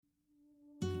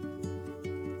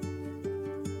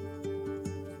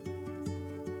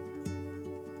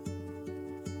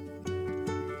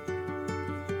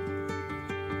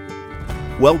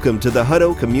Welcome to the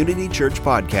Hutto Community Church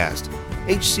Podcast.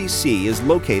 HCC is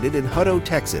located in Hutto,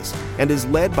 Texas, and is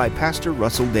led by Pastor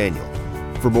Russell Daniel.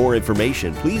 For more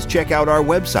information, please check out our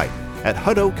website at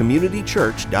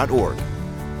huttocommunitychurch.org.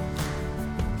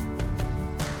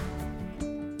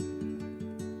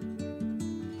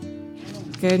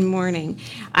 Good morning.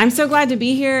 I'm so glad to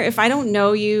be here. If I don't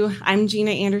know you, I'm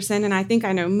Gina Anderson, and I think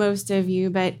I know most of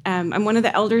you, but I'm one of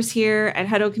the elders here at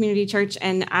Hutto Community Church,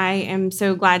 and I am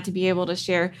so glad to be able to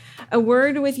share a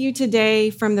word with you today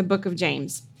from the book of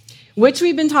James, which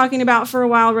we've been talking about for a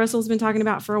while. Russell's been talking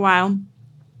about for a while.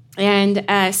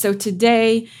 And so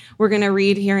today we're going to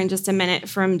read here in just a minute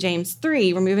from James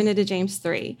 3. We're moving into James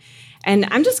 3. And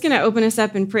I'm just going to open us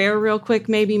up in prayer real quick,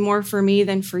 maybe more for me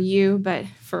than for you, but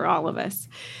for all of us.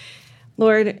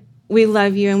 Lord, we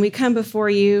love you, and we come before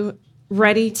you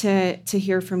ready to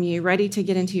hear from you, ready to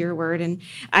get into your word. And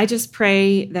I just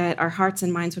pray that our hearts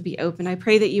and minds would be open. I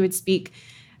pray that you would speak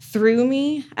through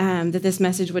me, that this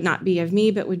message would not be of me,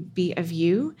 but would be of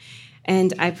you.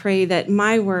 And I pray that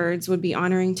my words would be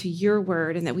honoring to your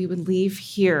word, and that we would leave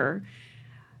here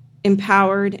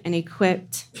empowered and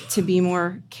equipped to be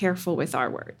more careful with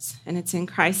our words. And it's in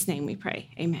Christ's name we pray.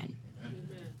 Amen.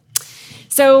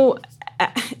 So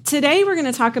today we're going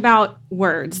to talk about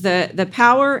words, the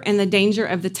power and the danger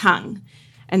of the tongue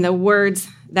and the words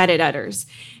that it utters.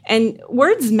 And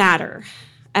words matter.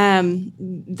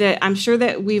 I'm sure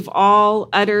that we've all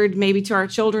uttered maybe to our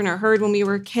children or heard when we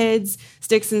were kids,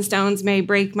 sticks and stones may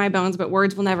break my bones, but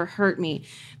words will never hurt me.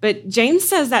 But James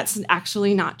says that's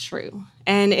actually not true.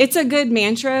 And it's a good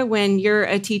mantra when you're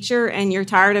a teacher and you're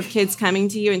tired of kids coming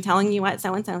to you and telling you what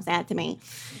so-and-so said to me.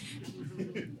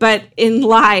 But in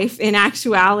life, in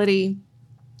actuality,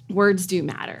 words do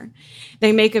matter.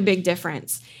 They make a big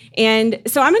difference. And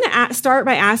so I'm going to start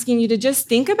by asking you to just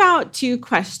think about two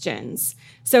questions.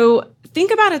 So think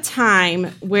about a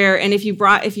time where, and if you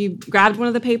grabbed one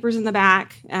of the papers in the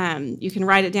back, you can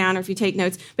write it down, or if you take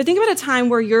notes, but think about a time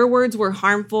where your words were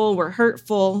harmful, were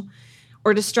hurtful,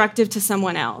 or destructive to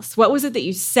someone else. What was it that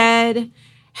you said?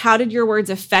 How did your words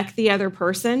affect the other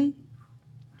person?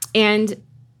 And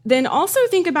then also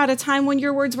think about a time when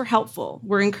your words were helpful,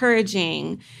 were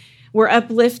encouraging, were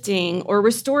uplifting, or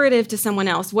restorative to someone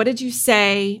else. What did you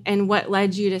say, and what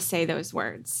led you to say those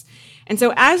words? And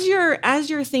so as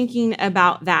you're thinking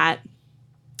about that,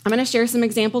 I'm going to share some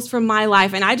examples from my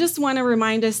life. And I just want to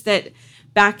remind us that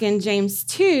back in James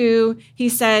 2, he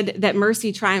said that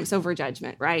mercy triumphs over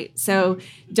judgment, right? So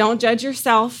don't judge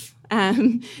yourself.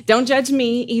 Don't judge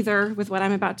me either with what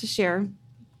I'm about to share,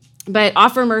 but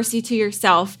offer mercy to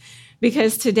yourself,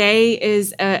 because today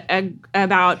is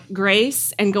about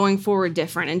grace and going forward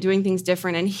different and doing things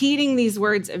different and heeding these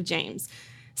words of James.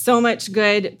 So much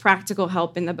good practical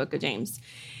help in the book of James.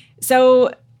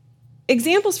 So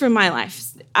examples from my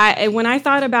life. When I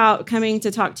thought about coming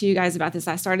to talk to you guys about this,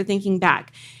 I started thinking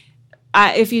back.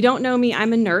 If you don't know me,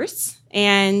 I'm a nurse.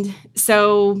 And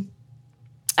so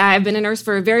I've been a nurse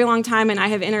for a very long time, and I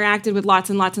have interacted with lots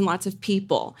and lots and lots of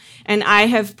people. And I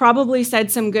have probably said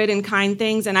some good and kind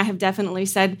things, and I have definitely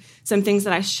said some things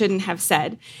that I shouldn't have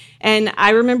said. And I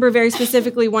remember very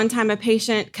specifically one time a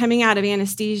patient coming out of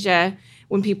anesthesia.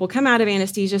 When people come out of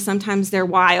anesthesia, sometimes they're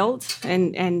wild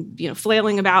and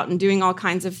flailing about and doing all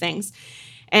kinds of things.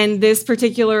 And this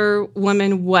particular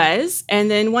woman was. And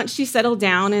then once she settled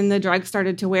down and the drug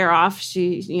started to wear off,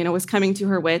 she was coming to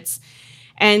her wits.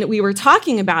 And we were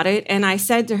talking about it, and I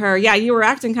said to her, yeah, you were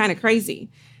acting kind of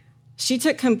crazy. She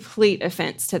took complete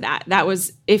offense to that. That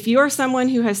was, if you are someone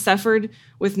who has suffered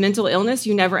with mental illness,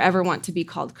 you never ever want to be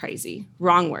called crazy.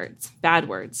 Wrong words, bad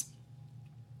words.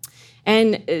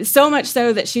 And so much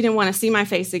so that she didn't want to see my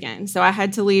face again. So I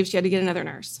had to leave. She had to get another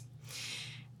nurse.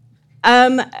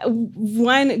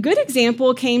 One good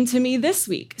example came to me this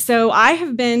week. So I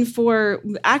have been for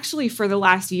the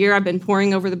last year, I've been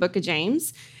poring over the book of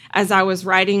James as I was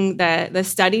writing the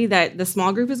study that the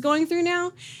small group is going through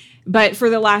now. But for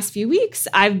the last few weeks,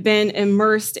 I've been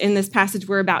immersed in this passage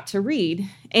we're about to read.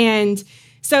 And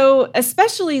so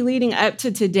especially leading up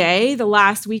to today, the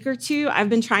last week or two, I've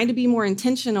been trying to be more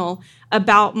intentional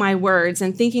about my words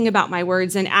and thinking about my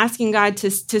words and asking God to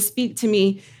speak to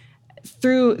me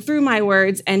through my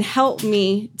words and help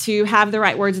me to have the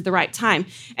right words at the right time.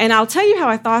 And I'll tell you how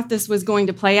I thought this was going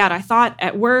to play out. I thought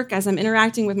at work, as I'm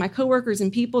interacting with my coworkers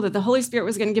and people, that the Holy Spirit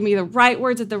was going to give me the right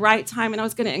words at the right time, and I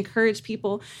was going to encourage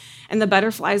people, and the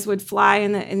butterflies would fly,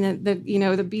 and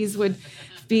the bees would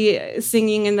be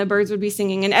singing, and the birds would be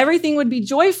singing, and everything would be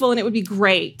joyful, and it would be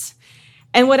great.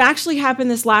 And what actually happened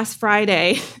this last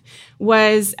Friday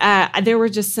was there were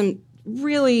just some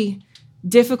really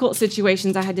difficult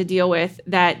situations I had to deal with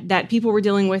that people were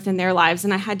dealing with in their lives.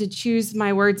 And I had to choose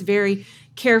my words very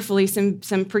carefully,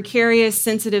 some precarious,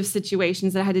 sensitive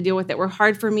situations that I had to deal with that were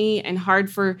hard for me and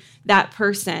hard for that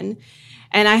person.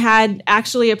 And I had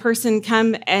actually a person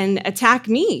come and attack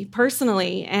me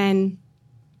personally, and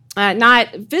not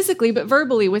physically, but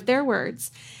verbally with their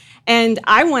words. And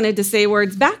I wanted to say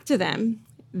words back to them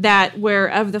that were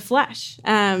of the flesh.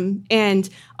 And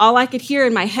all I could hear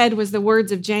in my head was the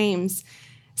words of James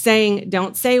saying,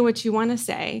 don't say what you want to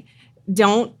say.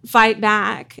 Don't fight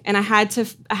back. And I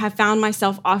have found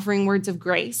myself offering words of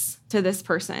grace to this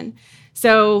person.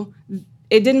 So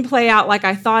it didn't play out like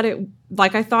I thought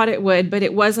it would, but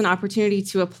it was an opportunity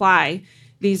to apply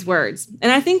these words.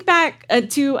 And I think back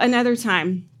to another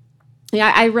time.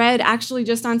 Yeah, I read actually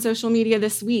just on social media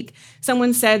this week,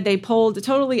 someone said they polled a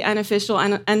totally unofficial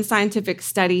and unscientific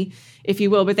study, if you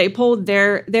will, but they polled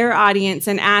their audience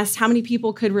and asked how many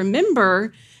people could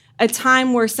remember a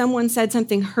time where someone said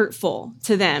something hurtful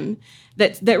to them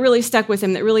that really stuck with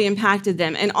them, that really impacted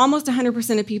them. And almost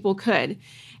 100% of people could.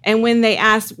 And when they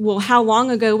asked, well, how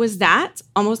long ago was that?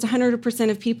 Almost 100%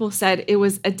 of people said it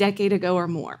was a decade ago or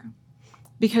more,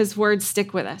 because words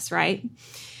stick with us, right?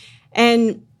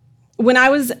 And when I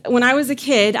was a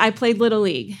kid, I played Little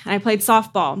League. I played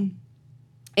softball.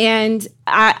 And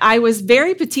I was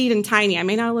very petite and tiny. I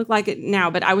may not look like it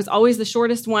now, but I was always the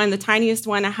shortest one, the tiniest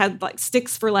one. I had like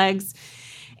sticks for legs.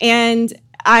 And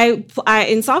in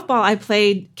softball, I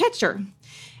played catcher.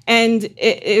 And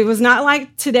it was not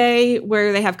like today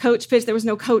where they have coach pitch. There was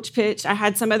no coach pitch. I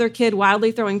had some other kid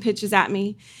wildly throwing pitches at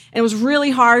me. And it was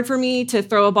really hard for me to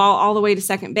throw a ball all the way to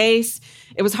second base.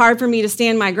 It was hard for me to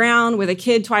stand my ground with a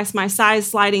kid twice my size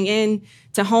sliding in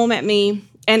to home at me.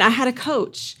 And I had a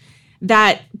coach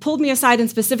that pulled me aside and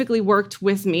specifically worked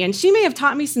with me. And she may have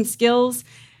taught me some skills,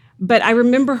 but I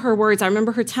remember her words. I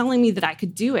remember her telling me that I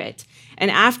could do it. And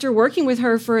after working with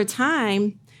her for a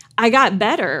time, I got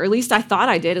better, or at least I thought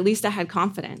I did. At least I had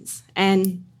confidence.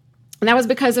 And that was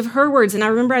because of her words. And I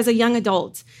remember as a young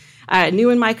adult, new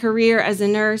in my career as a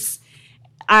nurse,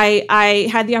 I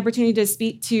had the opportunity to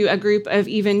speak to a group of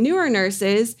even newer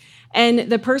nurses, and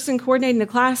the person coordinating the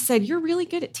class said, "You're really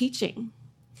good at teaching."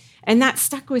 And that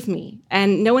stuck with me.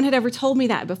 And no one had ever told me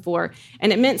that before.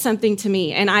 And it meant something to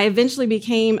me. And I eventually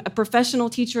became a professional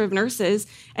teacher of nurses.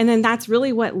 And then that's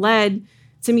really what led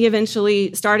to me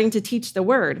eventually starting to teach the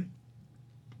word.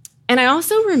 And I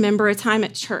also remember a time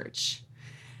at church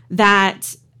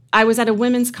that I was at a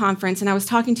women's conference and I was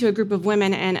talking to a group of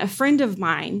women, and a friend of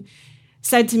mine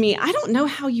said to me, "I don't know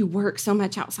how you work so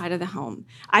much outside of the home.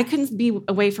 I couldn't be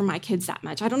away from my kids that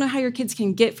much. I don't know how your kids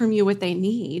can get from you what they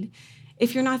need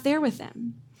if you're not there with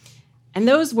them." And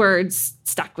those words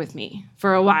stuck with me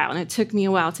for a while, and it took me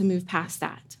a while to move past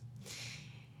that.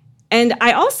 And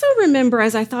I also remember,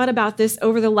 as I thought about this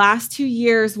over the last 2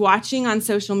 years, watching on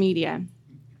social media,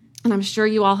 and I'm sure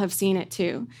you all have seen it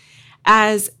too,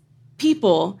 as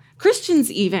people,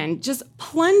 Christians even, just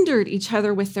plundered each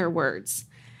other with their words.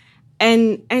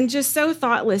 And just so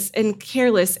thoughtless and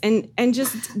careless, and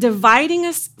just dividing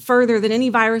us further than any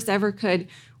virus ever could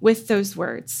with those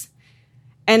words.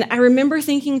 And I remember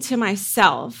thinking to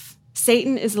myself,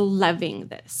 Satan is loving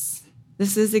this.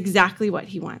 This is exactly what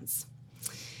he wants.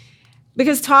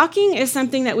 Because talking is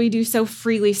something that we do so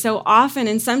freely, so often,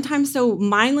 and sometimes so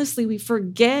mindlessly, we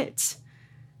forget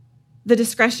the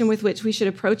discretion with which we should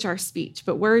approach our speech.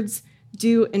 But words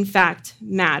do, in fact,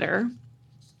 matter.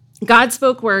 God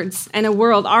spoke words, and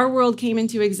our world came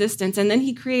into existence, and then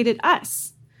he created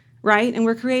us, right? And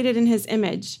we're created in his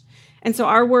image. And so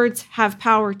our words have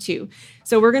power too.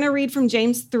 So we're going to read from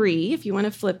James 3, if you want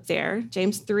to flip there,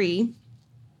 James 3,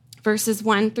 verses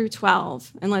 1 through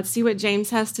 12. And let's see what James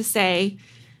has to say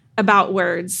about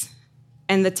words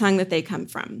and the tongue that they come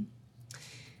from.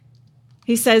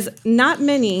 He says, Not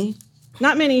many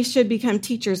should become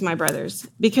teachers, my brothers,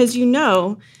 because you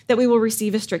know that we will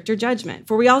receive a stricter judgment.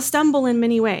 For we all stumble in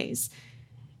many ways.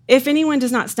 If anyone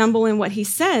does not stumble in what he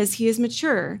says, he is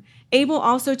mature, able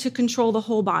also to control the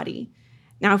whole body.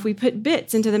 Now, if we put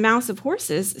bits into the mouths of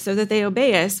horses so that they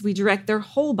obey us, we direct their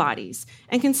whole bodies.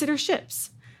 And consider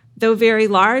ships. Though very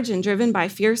large and driven by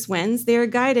fierce winds, they are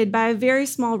guided by a very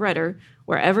small rudder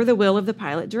wherever the will of the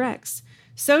pilot directs.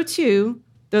 So too,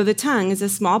 though the tongue is a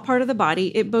small part of the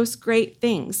body, it boasts great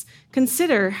things.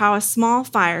 Consider how a small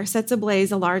fire sets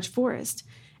ablaze a large forest.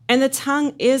 And the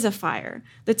tongue is a fire.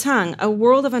 The tongue, a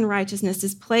world of unrighteousness,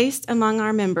 is placed among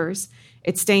our members.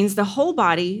 It stains the whole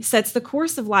body, sets the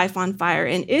course of life on fire,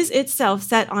 and is itself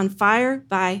set on fire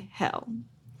by hell.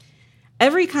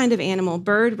 Every kind of animal,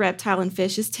 bird, reptile, and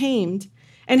fish is tamed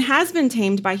and has been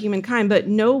tamed by humankind, but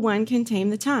no one can tame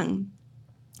the tongue.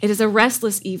 It is a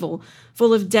restless evil,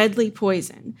 full of deadly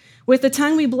poison. With the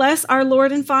tongue we bless our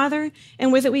Lord and Father,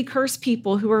 and with it we curse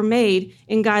people who are made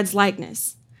in God's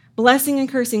likeness. Blessing and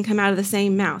cursing come out of the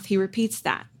same mouth. He repeats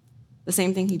that, the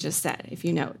same thing he just said, if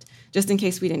you note, just in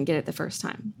case we didn't get it the first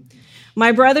time.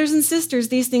 My brothers and sisters,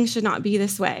 these things should not be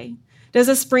this way. Does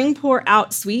a spring pour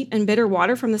out sweet and bitter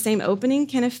water from the same opening?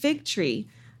 Can a fig tree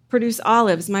produce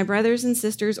olives, my brothers and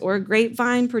sisters, or a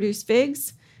grapevine produce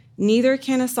figs? Neither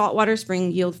can a saltwater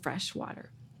spring yield fresh water.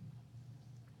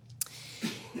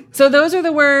 So those are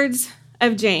the words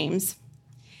of James.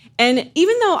 And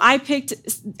even though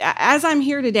as I'm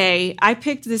here today, I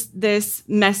picked this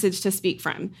message to speak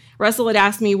from. Russell had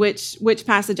asked me which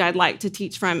passage I'd like to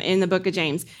teach from in the book of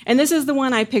James. And this is the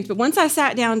one I picked. But once I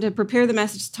sat down to prepare the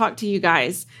message to talk to you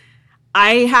guys,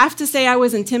 I have to say I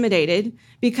was intimidated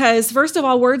because, first of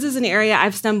all, words is an area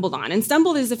I've stumbled on. And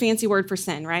stumbled is a fancy word for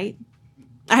sin, right?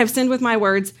 I have sinned with my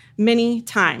words many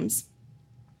times.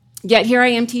 Yet here I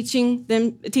am teaching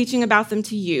about them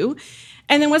to you.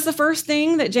 And then what's the first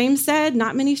thing that James said?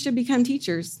 Not many should become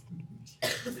teachers.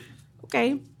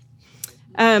 Okay.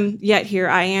 Yet here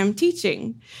I am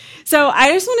teaching. So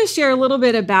I just want to share a little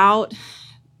bit about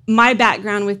my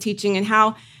background with teaching and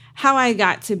how I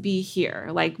got to be here,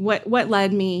 like what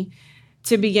led me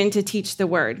to begin to teach the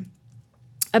word.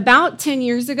 About 10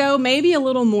 years ago, maybe a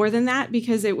little more than that,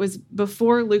 because it was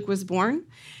before Luke was born,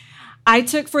 I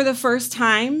took for the first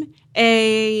time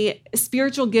a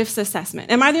spiritual gifts assessment.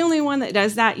 Am I the only one that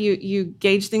does that? You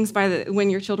gauge things by when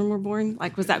your children were born?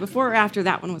 Like, was that before or after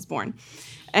that one was born?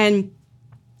 And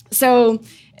so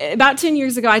about 10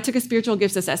 years ago, I took a spiritual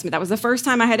gifts assessment. That was the first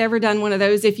time I had ever done one of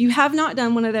those. If you have not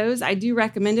done one of those, I do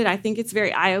recommend it. I think it's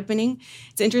very eye-opening.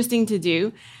 It's interesting to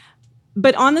do.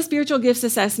 But on the spiritual gifts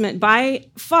assessment, by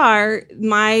far,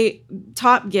 my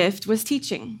top gift was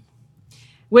teaching,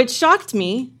 which shocked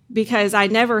me because I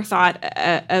never thought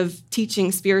of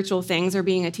teaching spiritual things or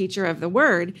being a teacher of the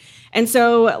word. And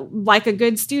so, like a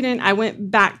good student, I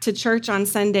went back to church on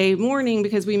Sunday morning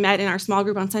because we met in our small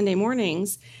group on Sunday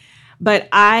mornings, but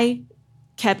I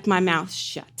kept my mouth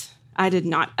shut. I did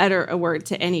not utter a word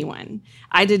to anyone.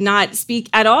 I did not speak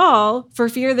at all for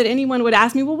fear that anyone would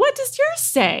ask me, well, what does yours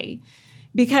say?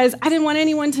 Because I didn't want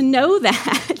anyone to know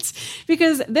that,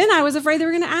 because then I was afraid they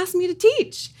were going to ask me to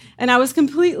teach. And I was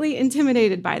completely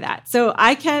intimidated by that. So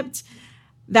I kept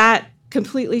that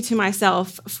completely to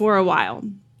myself for a while.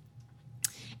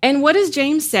 And what does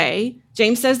James say?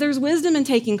 James says there's wisdom in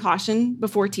taking caution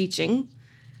before teaching.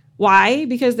 Why?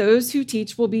 Because those who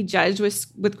teach will be judged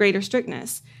with greater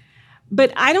strictness.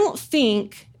 But I don't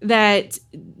think that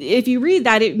if you read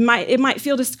that, it might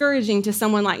feel discouraging to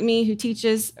someone like me who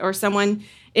teaches, or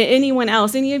anyone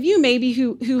else, any of you maybe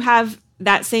who have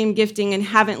that same gifting and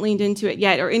haven't leaned into it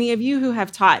yet, or any of you who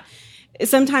have taught.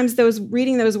 Sometimes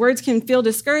reading those words can feel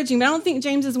discouraging, but I don't think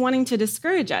James is wanting to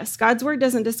discourage us. God's word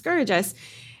doesn't discourage us.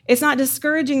 It's not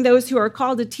discouraging those who are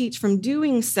called to teach from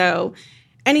doing so.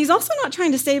 And he's also not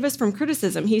trying to save us from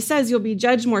criticism. He says you'll be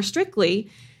judged more strictly,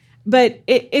 but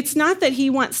it's not that he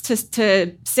wants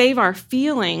to save our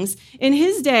feelings. In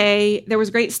his day, there was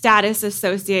great status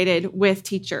associated with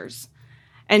teachers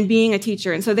and being a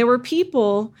teacher. And so there were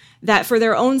people that for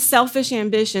their own selfish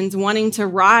ambitions, wanting to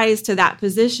rise to that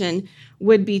position,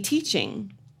 would be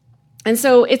teaching. And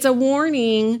so it's a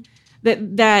warning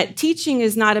that teaching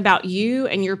is not about you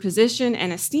and your position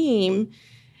and esteem.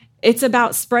 It's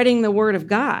about spreading the word of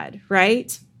God,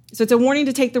 right? So it's a warning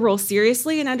to take the role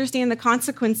seriously and understand the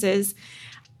consequences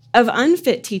of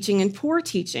unfit teaching and poor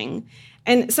teaching.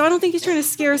 And so I don't think he's trying to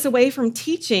scare us away from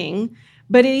teaching,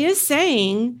 but he is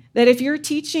saying that if you're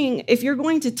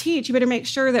going to teach, you better make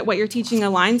sure that what you're teaching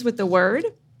aligns with the word.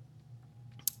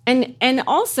 And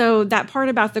also that part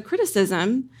about the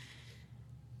criticism.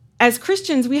 As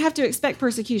Christians, we have to expect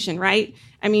persecution, right?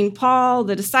 I mean, Paul,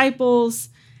 the disciples,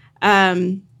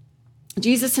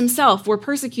 Jesus himself were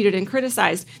persecuted and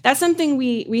criticized. That's something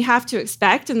we have to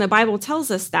expect, and the Bible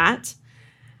tells us that.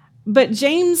 But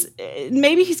James,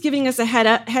 maybe he's giving us a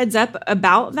heads up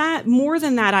about that. More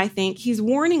than that, I think he's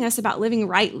warning us about living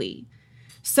rightly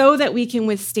so that we can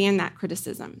withstand that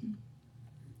criticism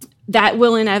that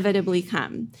will inevitably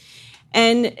come.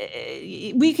 And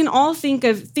we can all think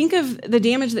of the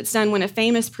damage that's done when a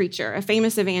famous preacher, a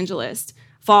famous evangelist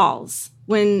falls,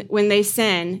 when they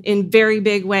sin in very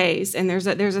big ways and there's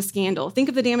a scandal. Think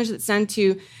of the damage that's done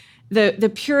to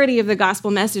the purity of the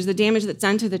gospel message, the damage that's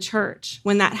done to the church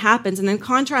when that happens. And then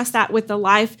contrast that with the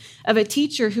life of a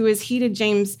teacher who has heeded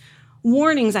James'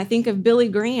 warnings. I think of Billy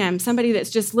Graham, somebody that's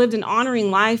just lived an honoring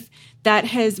life that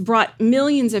has brought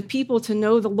millions of people to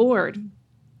know the Lord.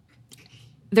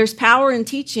 There's power in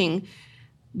teaching,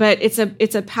 but it's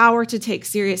a power to take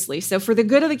seriously. So for the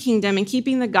good of the kingdom and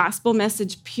keeping the gospel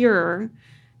message pure,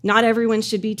 not everyone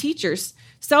should be teachers.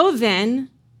 So then,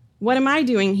 what am I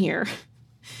doing here?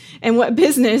 And what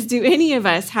business do any of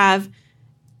us have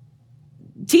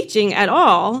teaching at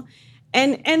all?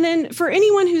 And then for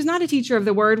anyone who's not a teacher of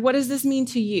the word, what does this mean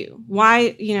to you?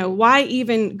 Why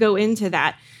even go into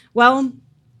that? Well,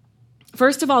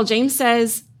 first of all, James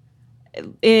says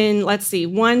in,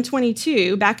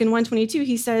 122, back in 122,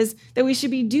 he says that we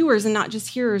should be doers and not just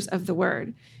hearers of the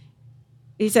word.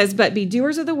 He says, but be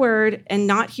doers of the word and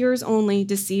not hearers only,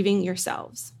 deceiving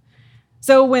yourselves.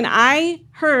 So when I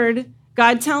heard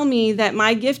God tell me that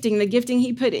my gifting, the gifting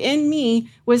he put in me,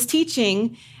 was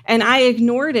teaching, and I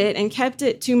ignored it and kept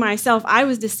it to myself, I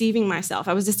was deceiving myself.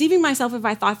 I was deceiving myself if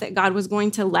I thought that God was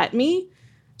going to let me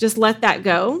just let that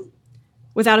go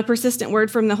without a persistent word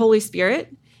from the Holy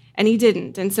Spirit, and he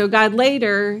didn't. And so God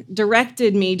later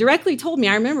directly told me,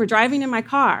 I remember driving in my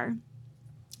car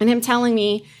and him telling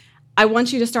me, I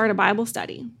want you to start a Bible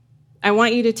study. I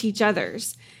want you to teach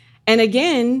others. And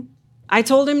again, I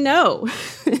told him no,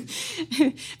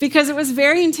 because it was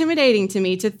very intimidating to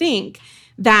me to think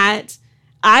that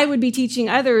I would be teaching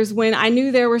others when I knew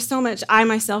there was so much I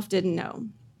myself didn't know.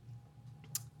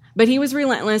 But he was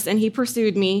relentless, and he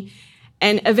pursued me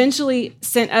and eventually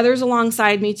sent others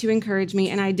alongside me to encourage me,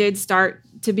 and I did start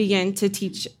to begin to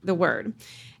teach the word.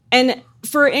 And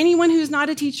for anyone who's not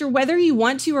a teacher, whether you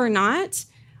want to or not,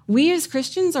 we as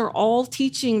Christians are all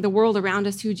teaching the world around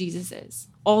us who Jesus is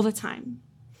all the time.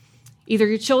 Either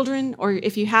your children, or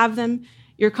if you have them,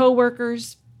 your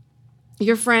coworkers,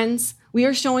 your friends, we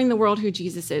are showing the world who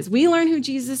Jesus is. We learn who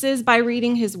Jesus is by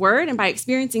reading his word and by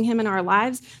experiencing him in our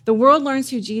lives. The world learns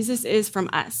who Jesus is from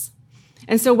us.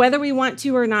 And so whether we want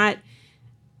to or not,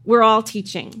 we're all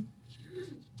teaching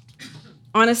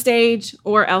on a stage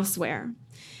or elsewhere.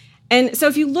 And so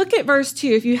if you look at verse 2,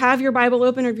 if you have your Bible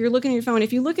open or if you're looking at your phone,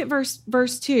 if you look at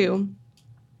verse 2,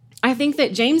 I think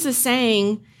that James is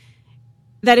saying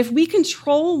that if we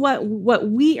control what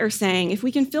we are saying, if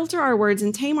we can filter our words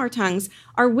and tame our tongues,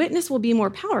 our witness will be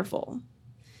more powerful.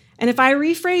 And if I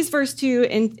rephrase verse 2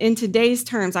 in today's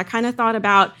terms, I kind of thought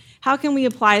about how can we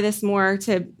apply this more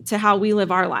to how we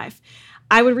live our life.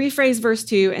 I would rephrase verse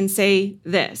 2 and say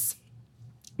this: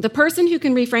 the person who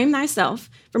can refrain thyself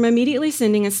from immediately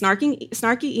sending a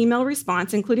snarky email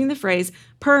response, including the phrase,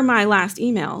 per my last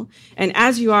email, and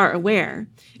as you are aware,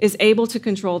 is able to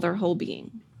control their whole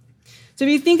being. So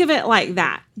if you think of it like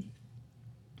that,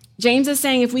 James is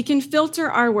saying if we can filter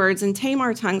our words and tame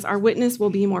our tongues, our witness will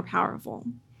be more powerful.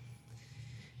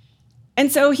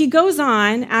 And so he goes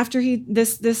on after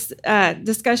this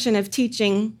discussion of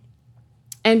teaching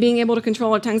and being able to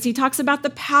control our tongues. He talks about the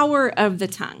power of the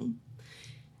tongue.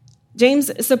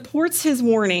 James supports his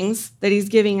warnings that he's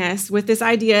giving us with this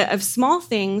idea of small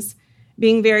things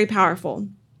being very powerful.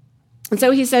 And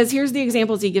so he says, here's the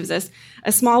examples he gives us.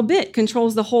 A small bit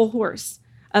controls the whole horse.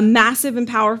 A massive and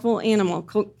powerful animal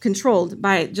controlled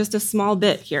by just a small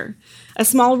bit here. A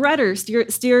small rudder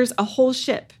steers a whole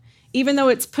ship. Even though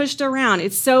it's pushed around,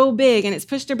 it's so big and it's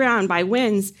pushed around by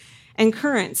winds and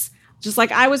currents, just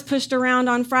like I was pushed around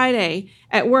on Friday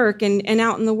at work and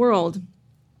out in the world.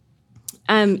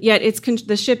 Yet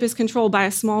the ship is controlled by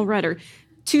a small rudder.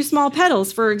 2 small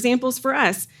pedals, for examples for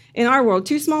us in our world.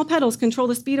 2 small pedals control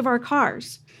the speed of our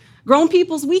cars. Grown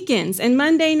people's weekends and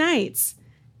Monday nights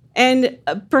and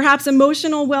perhaps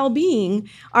emotional well-being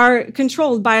are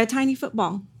controlled by a tiny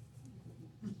football.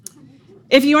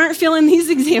 If you aren't feeling these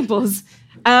examples,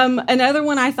 another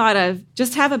one I thought of,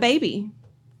 just have a baby.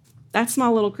 That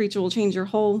small little creature will change your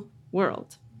whole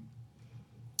world.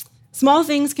 Small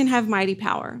things can have mighty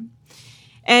power.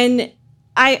 And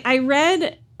I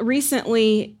read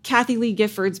recently Kathy Lee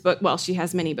Gifford's book. Well, she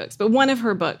has many books, but one of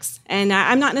her books. And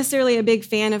I'm not necessarily a big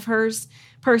fan of hers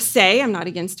per se. I'm not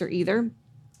against her either.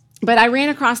 But I ran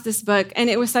across this book, and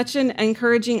it was such an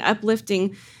encouraging,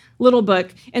 uplifting little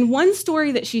book. And one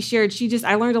story that she shared,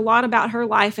 I learned a lot about her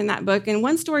life in that book. And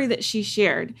one story that she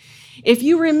shared, if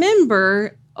you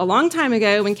remember a long time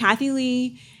ago when Kathy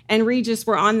Lee and Regis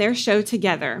were on their show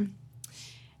together,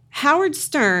 Howard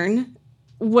Stern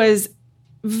was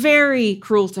very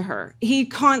cruel to her. He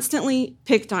constantly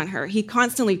picked on her. He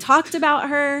constantly talked about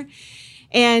her.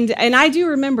 And I do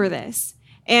remember this.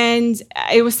 And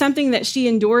it was something that she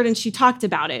endured, and she talked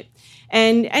about it.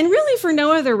 And really for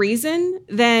no other reason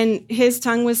than his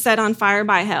tongue was set on fire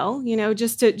by hell,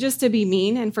 just to be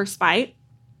mean and for spite.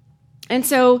 And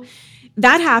so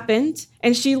that happened,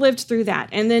 and she lived through that.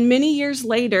 And then many years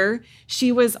later,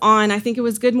 she was on, I think it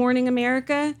was Good Morning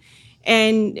America,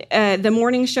 and the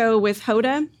morning show with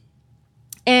Hoda.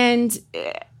 And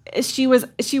she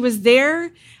was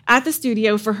there at the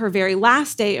studio for her very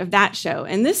last day of that show.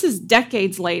 And this is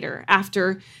decades later,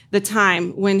 after the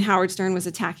time when Howard Stern was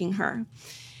attacking her.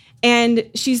 And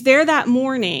she's there that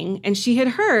morning, and she had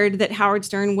heard that Howard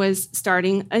Stern was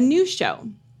starting a new show.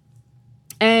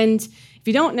 And if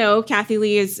you don't know, Kathy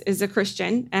Lee is a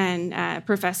Christian and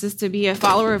professes to be a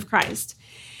follower of Christ.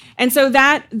 And so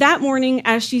that morning,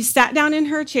 as she sat down in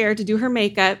her chair to do her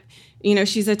makeup,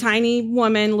 she's a tiny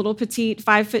woman, little petite,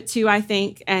 5'2", I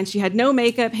think, and she had no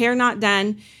makeup, hair not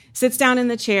done, sits down in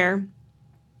the chair,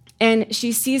 and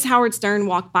she sees Howard Stern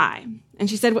walk by. And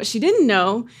she said what she didn't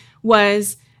know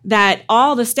was that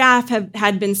all the staff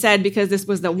had been said, because this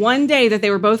was the one day that they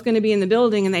were both going to be in the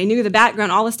building and they knew the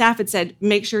background, all the staff had said,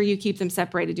 make sure you keep them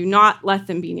separated. Do not let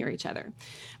them be near each other.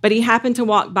 But he happened to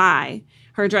walk by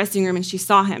her dressing room and she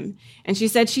saw him. And she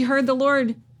said she heard the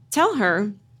Lord tell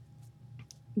her,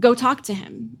 go talk to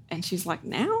him. And she's like,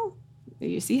 now?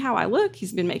 You see how I look?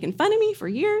 He's been making fun of me for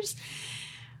years.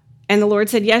 And the Lord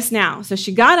said, yes, now. So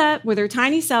she got up with her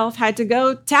tiny self, had to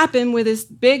go tap him with his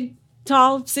big,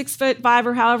 tall, 6'5"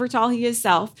 or however tall he is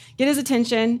self, get his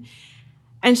attention.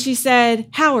 And she said,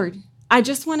 Howard, I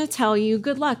just want to tell you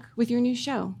good luck with your new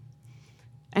show.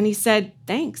 And he said,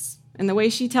 thanks. And the way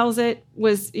she tells it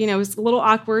was, it was a little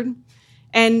awkward.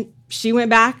 And she went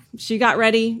back, she got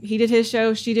ready, he did his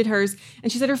show, she did hers.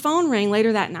 And she said her phone rang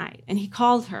later that night, and he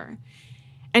called her.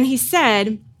 And he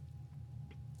said,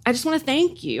 I just want to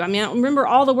thank you. I mean, I don't remember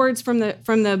all the words from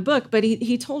the book, but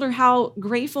he told her how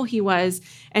grateful he was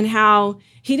and how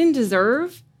he didn't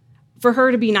deserve for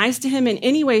her to be nice to him in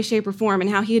any way, shape, or form,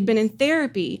 and how he had been in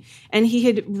therapy and he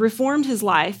had reformed his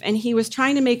life and he was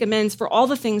trying to make amends for all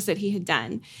the things that he had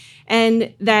done,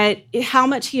 and that how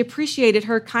much he appreciated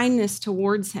her kindness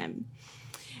towards him.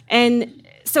 And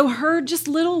so her just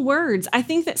little words, I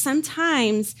think that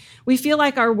sometimes we feel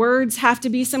like our words have to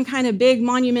be some kind of big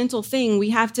monumental thing. We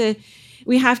have to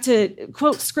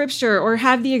quote scripture or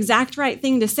have the exact right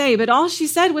thing to say, but all she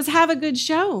said was have a good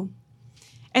show.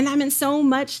 And that meant so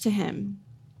much to him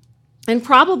and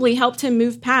probably helped him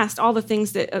move past all the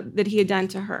things that he had done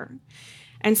to her.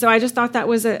 And so I just thought that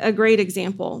was a great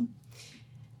example.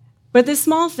 But this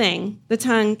small thing, the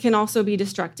tongue, can also be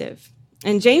destructive.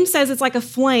 And James says it's like a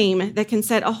flame that can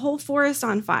set a whole forest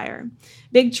on fire.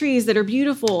 Big trees that are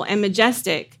beautiful and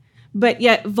majestic, but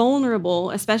yet vulnerable,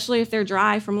 especially if they're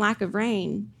dry from lack of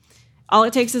rain. All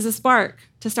it takes is a spark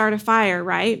to start a fire,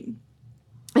 right?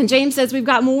 And James says we've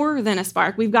got more than a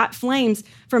spark. We've got flames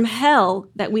from hell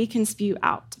that we can spew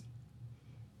out.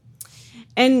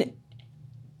 And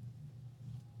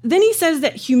then he says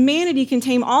that humanity can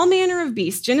tame all manner of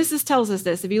beasts. Genesis tells us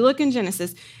this. If you look in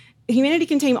Genesis, humanity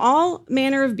can tame all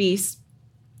manner of beasts,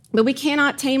 but we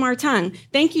cannot tame our tongue.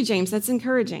 Thank you, James. That's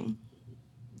encouraging.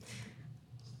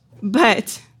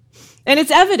 And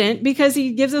it's evident because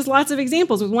he gives us lots of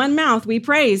examples. With one mouth, we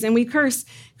praise and we curse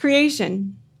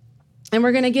creation. And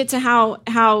we're going to get to how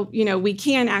we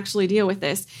can actually deal with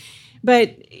this.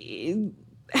 But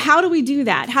how do we do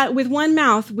that? With one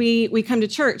mouth, we come to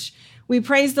church. We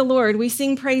praise the Lord. We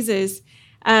sing praises.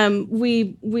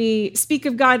 We speak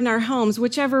of God in our homes,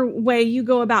 whichever way you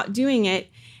go about doing it.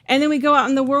 And then we go out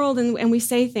in the world and we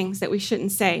say things that we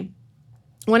shouldn't say.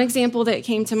 One example that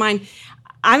came to mind,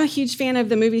 I'm a huge fan of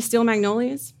the movie Steel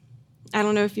Magnolias. I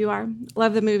don't know if you are.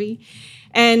 Love the movie.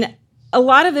 And a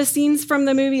lot of the scenes from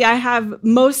the movie I have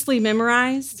mostly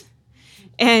memorized.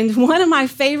 And one of my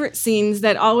favorite scenes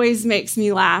that always makes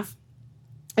me laugh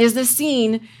is the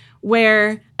scene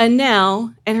where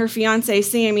Annelle and her fiance,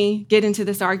 Sammy, get into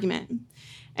this argument.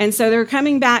 And so they're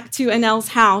coming back to Annelle's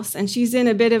house, and she's in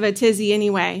a bit of a tizzy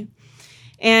anyway.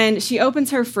 And she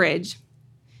opens her fridge,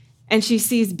 and she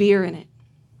sees beer in it.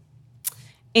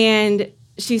 And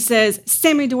she says,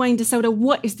 Sammy Dwayne DeSoto,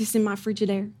 what is this in my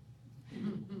Frigidaire?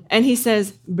 And he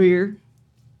says, beer.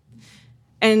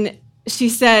 And she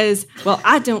says, well,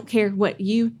 I don't care what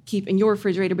you keep in your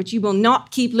refrigerator, but you will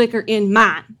not keep liquor in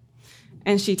mine.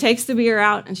 And she takes the beer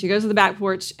out, and she goes to the back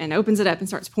porch and opens it up and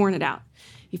starts pouring it out.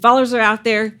 He follows her out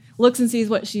there, looks and sees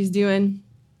what she's doing.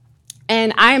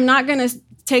 And I am not going to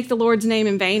take the Lord's name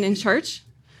in vain in church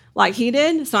like he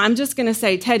did, so I'm just going to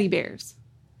say teddy bears.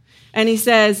 And he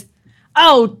says,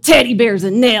 oh, teddy bears,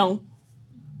 Annelle.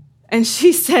 And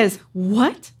she says,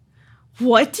 what?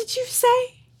 What did you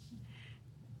say?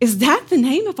 Is that the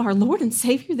name of our Lord and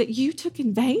Savior that you took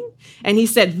in vain? And he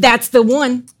said, that's the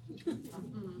one.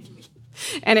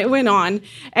 And it went on.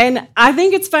 And I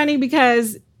think it's funny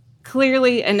because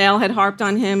clearly Annelle had harped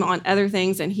on him on other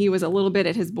things, and he was a little bit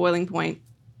at his boiling point.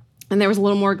 And there was a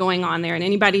little more going on there. And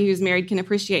anybody who's married can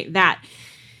appreciate that.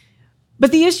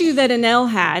 But the issue that Annelle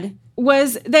had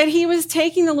was that he was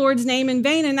taking the Lord's name in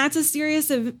vain, and that's a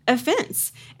serious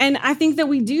offense. And I think that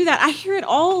we do that. I hear it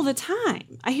all the time.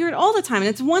 And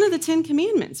it's one of the 10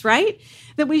 commandments, right?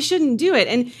 That we shouldn't do it.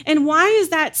 And why is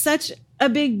that such a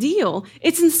big deal?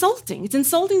 It's insulting. It's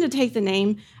insulting to take the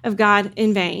name of God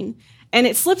in vain. And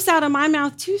it slips out of my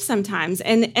mouth too sometimes.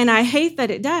 And I hate that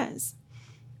it does.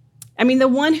 I mean, the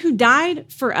one who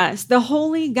died for us, the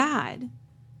holy God,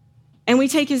 and we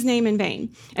take his name in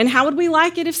vain. And how would we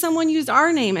like it if someone used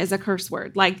our name as a curse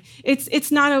word? Like,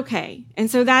 it's not okay. And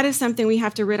so that is something we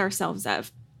have to rid ourselves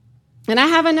of. And I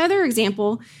have another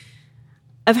example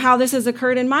of how this has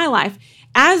occurred in my life.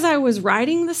 As I was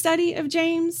writing the study of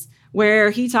James,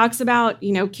 where he talks about,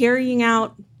 carrying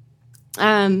out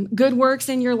good works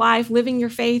in your life, living your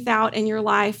faith out in your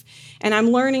life, and I'm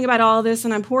learning about all this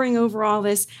and I'm poring over all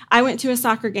this, I went to a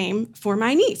soccer game for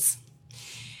my niece.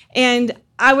 And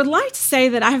I would like to say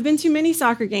that I have been to many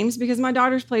soccer games because my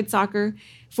daughter's played soccer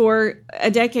for a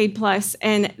decade plus,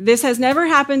 and this has never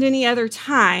happened any other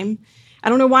time. I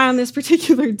don't know why on this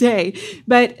particular day,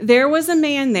 but there was a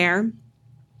man there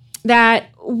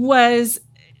that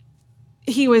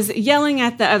he was yelling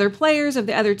at the other players of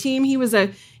the other team. He was a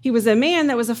man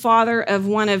that was a father of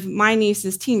one of my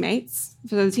niece's teammates,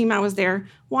 for the team I was there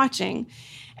watching.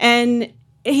 And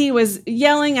he was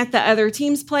yelling at the other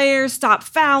team's players, stop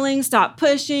fouling, stop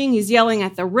pushing. He's yelling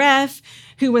at the ref,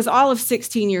 who was all of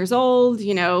 16 years old,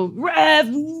 ref,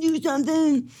 do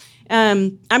something.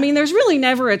 There's really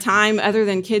never a time other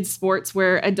than kids' sports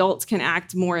where adults can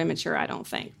act more immature, I don't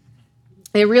think.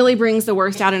 It really brings the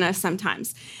worst out in us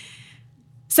sometimes.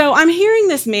 So I'm hearing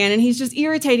this man, and he's just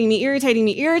irritating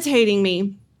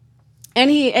me. And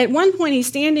at one point, he's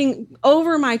standing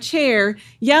over my chair,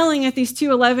 yelling at these two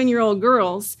 11-year-old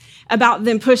girls about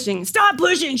them pushing. Stop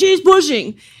pushing, she's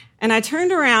pushing. And I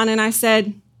turned around and I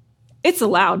said, it's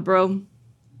allowed, bro.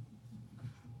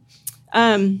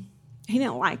 He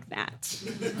didn't like that.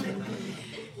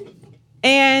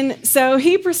 And so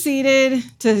he proceeded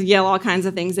to yell all kinds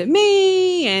of things at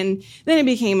me, and then it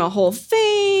became a whole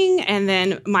thing, and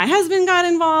then my husband got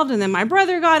involved, and then my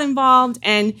brother got involved,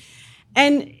 and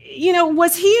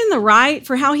was he in the right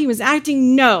for how he was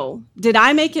acting? No. Did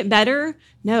I make it better?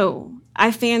 No.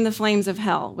 I fanned the flames of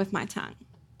hell with my tongue.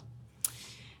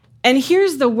 And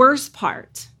here's the worst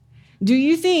part. Do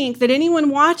you think that anyone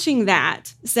watching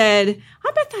that said,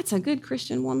 I bet that's a good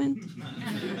Christian woman?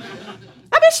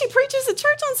 I bet she preaches at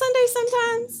church on Sunday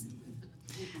sometimes.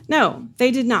 No,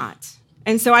 they did not.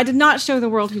 And so I did not show the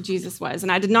world who Jesus was,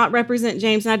 and I did not represent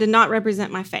James, and I did not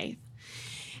represent my faith.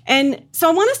 And so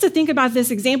I want us to think about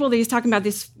this example that he's talking about,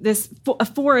 a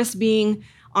forest being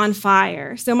on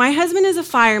fire. So my husband is a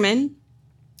fireman,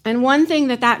 and one thing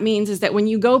that means is that when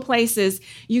you go places,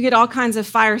 you get all kinds of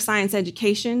fire science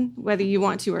education, whether you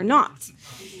want to or not.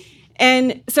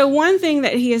 And so one thing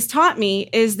that he has taught me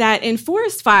is that in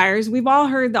forest fires, we've all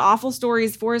heard the awful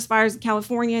stories, forest fires in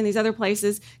California and these other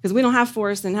places, because we don't have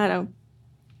forests in Hutto,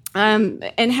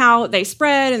 and how they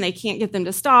spread and they can't get them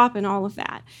to stop and all of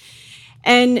that.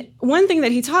 And one thing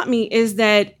that he taught me is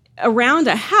that around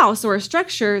a house or a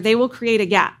structure, they will create a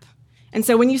gap. And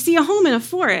so when you see a home in a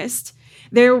forest,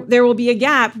 there will be a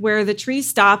gap where the trees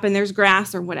stop and there's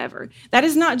grass or whatever. That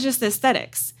is not just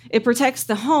aesthetics. It protects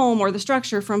the home or the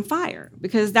structure from fire,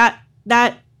 because that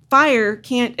fire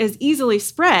can't as easily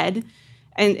spread.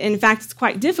 And in fact, it's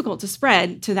quite difficult to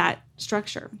spread to that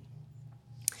structure.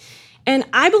 And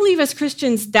I believe as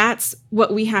Christians, that's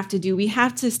what we have to do. We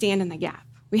have to stand in the gap.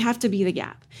 We have to be the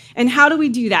gap. And how do we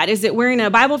do that? Is it wearing a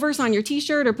Bible verse on your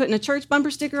t-shirt or putting a church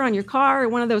bumper sticker on your car or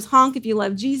one of those honk if you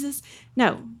love Jesus?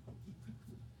 No.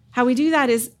 How we do that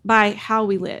is by how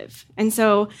we live. And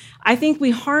so I think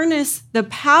we harness the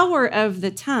power of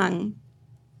the tongue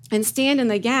and stand in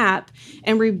the gap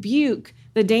and rebuke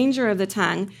the danger of the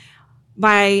tongue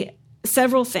by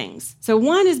several things. So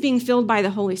one is being filled by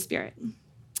the Holy Spirit.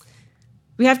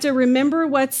 We have to remember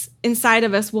what's inside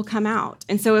of us will come out.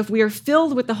 And so if we are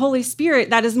filled with the Holy Spirit,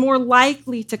 that is more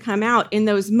likely to come out in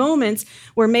those moments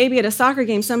where maybe at a soccer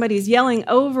game, somebody's yelling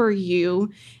over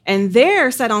you and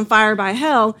they're set on fire by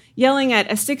hell, yelling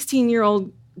at a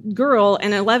 16-year-old girl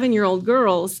and 11-year-old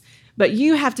girls, but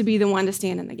you have to be the one to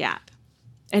stand in the gap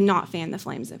and not fan the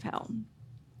flames of hell.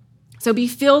 So be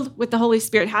filled with the Holy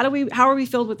Spirit. How are we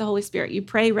filled with the Holy Spirit? You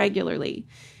pray regularly.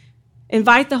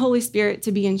 Invite the Holy Spirit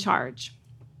to be in charge.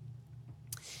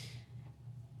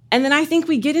 And then I think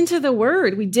we get into the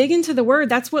Word. We dig into the Word.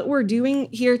 That's what we're doing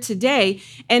here today.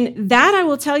 And that, I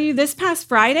will tell you, this past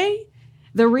Friday,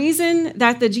 the reason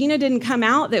that the Gina didn't come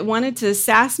out that wanted to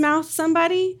sass mouth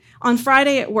somebody on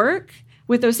Friday at work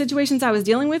with those situations I was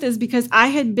dealing with is because I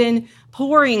had been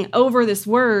poring over this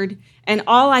word, and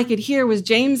all I could hear was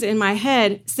James in my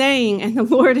head saying, and the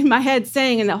Lord in my head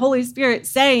saying, and the Holy Spirit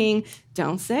saying,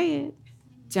 don't say it.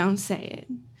 Don't say it.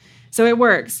 So it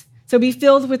works. So be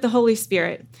filled with the Holy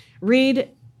Spirit. Read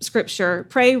scripture,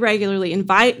 pray regularly,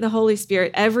 invite the Holy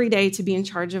Spirit every day to be in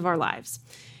charge of our lives.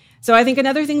 So I think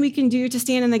another thing we can do to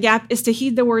stand in the gap is to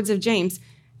heed the words of James.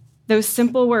 Those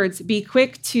simple words, be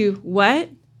quick to what?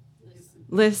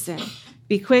 Listen.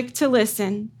 Be quick to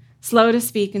listen, slow to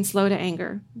speak, and slow to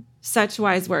anger. Such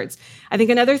wise words. I think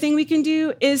another thing we can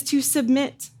do is to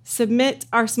submit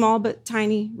our small but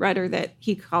tiny rudder that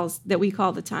we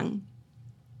call the tongue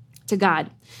to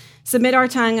God. Submit our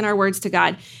tongue and our words to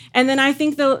God. And then I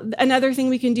think another thing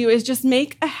we can do is just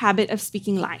make a habit of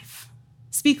speaking life.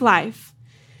 Speak life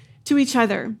to each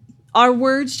other. Our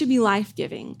words should be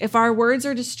life-giving. If our words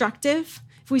are destructive,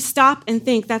 if we stop and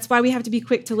think, that's why we have to be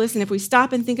quick to listen. If we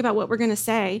stop and think about what we're going to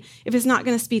say, if it's not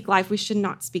going to speak life, we should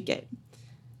not speak it.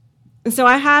 And so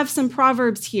I have some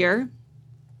Proverbs here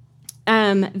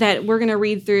that we're going to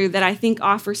read through that I think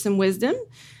offer some wisdom,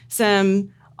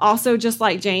 some also, just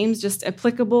like James, just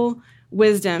applicable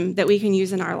wisdom that we can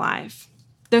use in our life.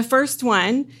 The first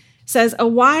one says, a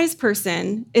wise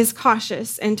person is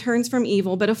cautious and turns from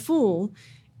evil, but a fool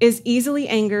is easily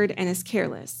angered and is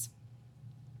careless.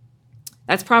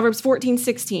 That's Proverbs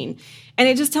 14:16. And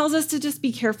it just tells us to just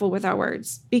be careful with our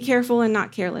words. Be careful and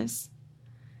not careless.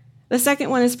 The second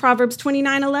one is Proverbs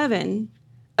 29:11.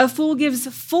 A fool gives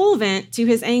full vent to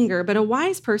his anger, but a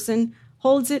wise person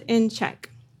holds it in check.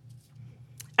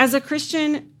 As a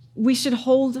Christian, we should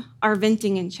hold our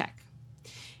venting in check.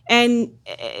 And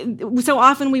so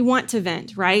often we want to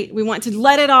vent, right? We want to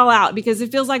let it all out because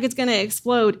it feels like it's going to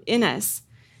explode in us.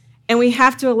 And we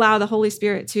have to allow the Holy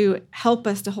Spirit to help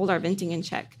us to hold our venting in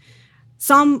check.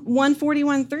 Psalm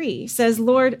 141:3 says,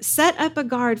 Lord, set up a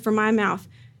guard for my mouth.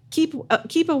 Keep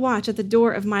a watch at the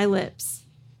door of my lips.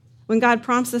 When God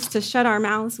prompts us to shut our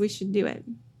mouths, we should do it.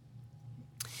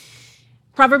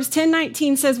 Proverbs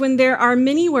 10:19 says, when there are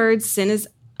many words, sin is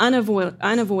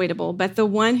unavoidable, but the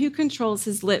one who controls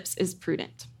his lips is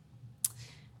prudent.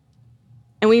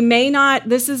 And we may not,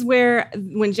 this is where,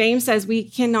 when James says we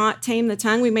cannot tame the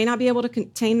tongue, we may not be able to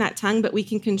tame that tongue, but we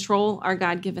can control our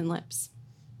God-given lips.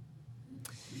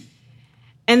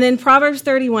 And then Proverbs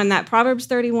 31, that Proverbs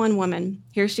 31 woman,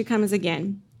 here she comes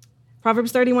again.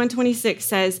 Proverbs 31:26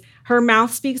 says, her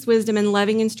mouth speaks wisdom and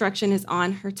loving instruction is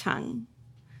on her tongue.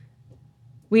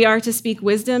 We are to speak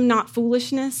wisdom, not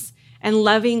foolishness, and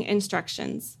loving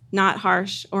instructions, not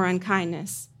harsh or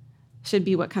unkindness, should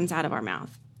be what comes out of our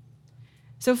mouth.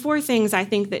 So 4 things I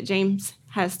think that James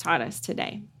has taught us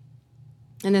today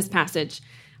in this passage.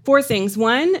 4 things.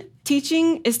 1,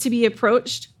 teaching is to be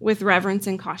approached with reverence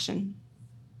and caution.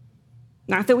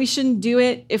 Not that we shouldn't do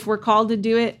it if we're called to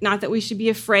do it, not that we should be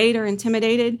afraid or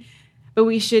intimidated, but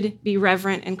we should be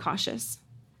reverent and cautious.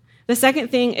 The second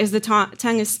thing is the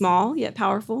tongue is small yet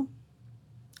powerful.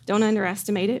 Don't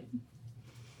underestimate it.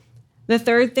 The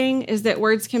third thing is that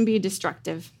words can be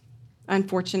destructive,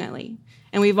 unfortunately.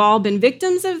 And we've all been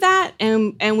victims of that,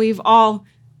 and we've all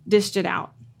dished it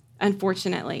out,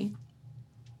 unfortunately.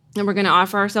 And we're going to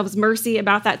offer ourselves mercy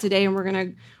about that today, and we're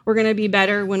going to be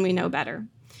better when we know better.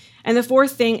 And the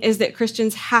fourth thing is that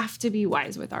Christians have to be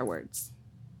wise with our words.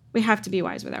 We have to be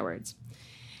wise with our words.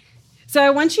 So I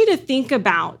want you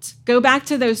to go back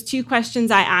to those 2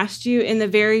 questions I asked you in the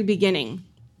very beginning.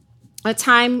 A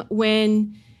time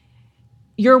when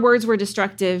your words were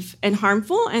destructive and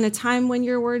harmful, and a time when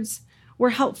your words were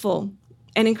helpful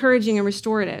and encouraging and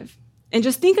restorative. And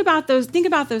just think about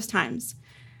those times.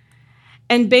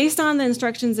 And based on the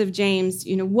instructions of James,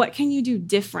 what can you do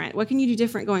different? What can you do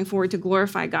different going forward to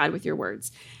glorify God with your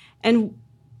words? And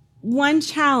one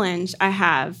challenge I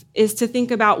have is to think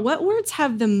about what words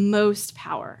have the most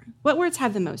power. What words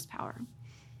have the most power?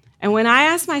 And when I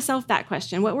ask myself that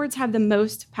question, what words have the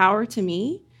most power to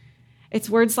me?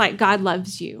 It's words like God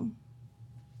loves you.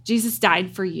 Jesus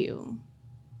died for you.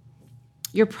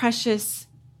 You're precious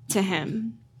to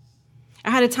him.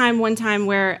 I had a time one time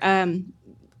where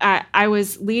I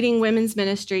was leading women's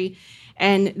ministry,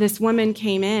 and this woman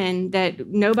came in that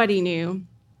nobody knew.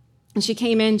 And she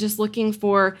came in just looking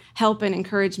for help and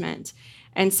encouragement.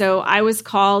 And so I was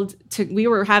called we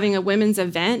were having a women's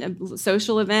event, a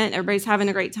social event. Everybody's having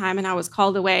a great time. And I was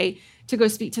called away to go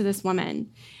speak to this woman.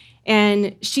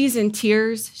 And she's in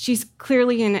tears. She's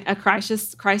clearly in a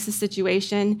crisis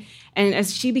situation. And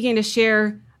as she began to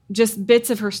share just bits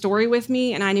of her story with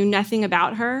me, and I knew nothing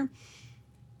about her,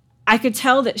 I could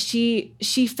tell that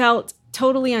she felt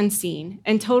totally unseen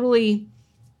and totally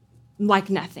like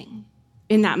nothing.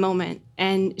 in that moment,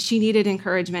 and she needed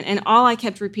encouragement. And all I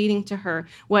kept repeating to her,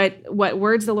 what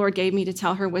words the Lord gave me to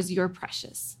tell her was, you're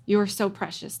precious. You are so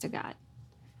precious to God.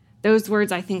 Those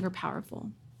words, I think, are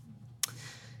powerful.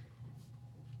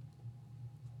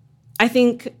 I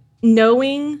think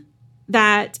knowing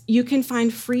that you can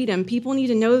find freedom, people need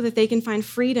to know that they can find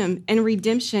freedom and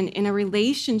redemption in a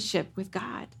relationship with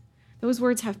God. Those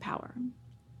words have power.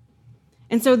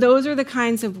 And so those are the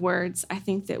kinds of words I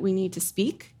think that we need to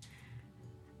speak.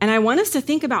 And I want us to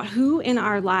think about who in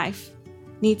our life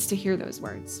needs to hear those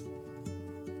words.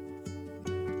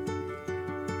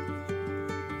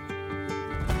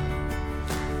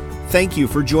 Thank you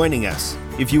for joining us.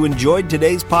 If you enjoyed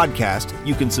today's podcast,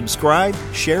 you can subscribe,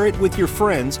 share it with your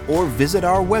friends, or visit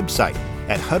our website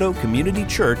at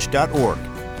huddocommunitychurch.org.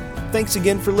 Thanks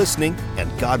again for listening, and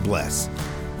God bless.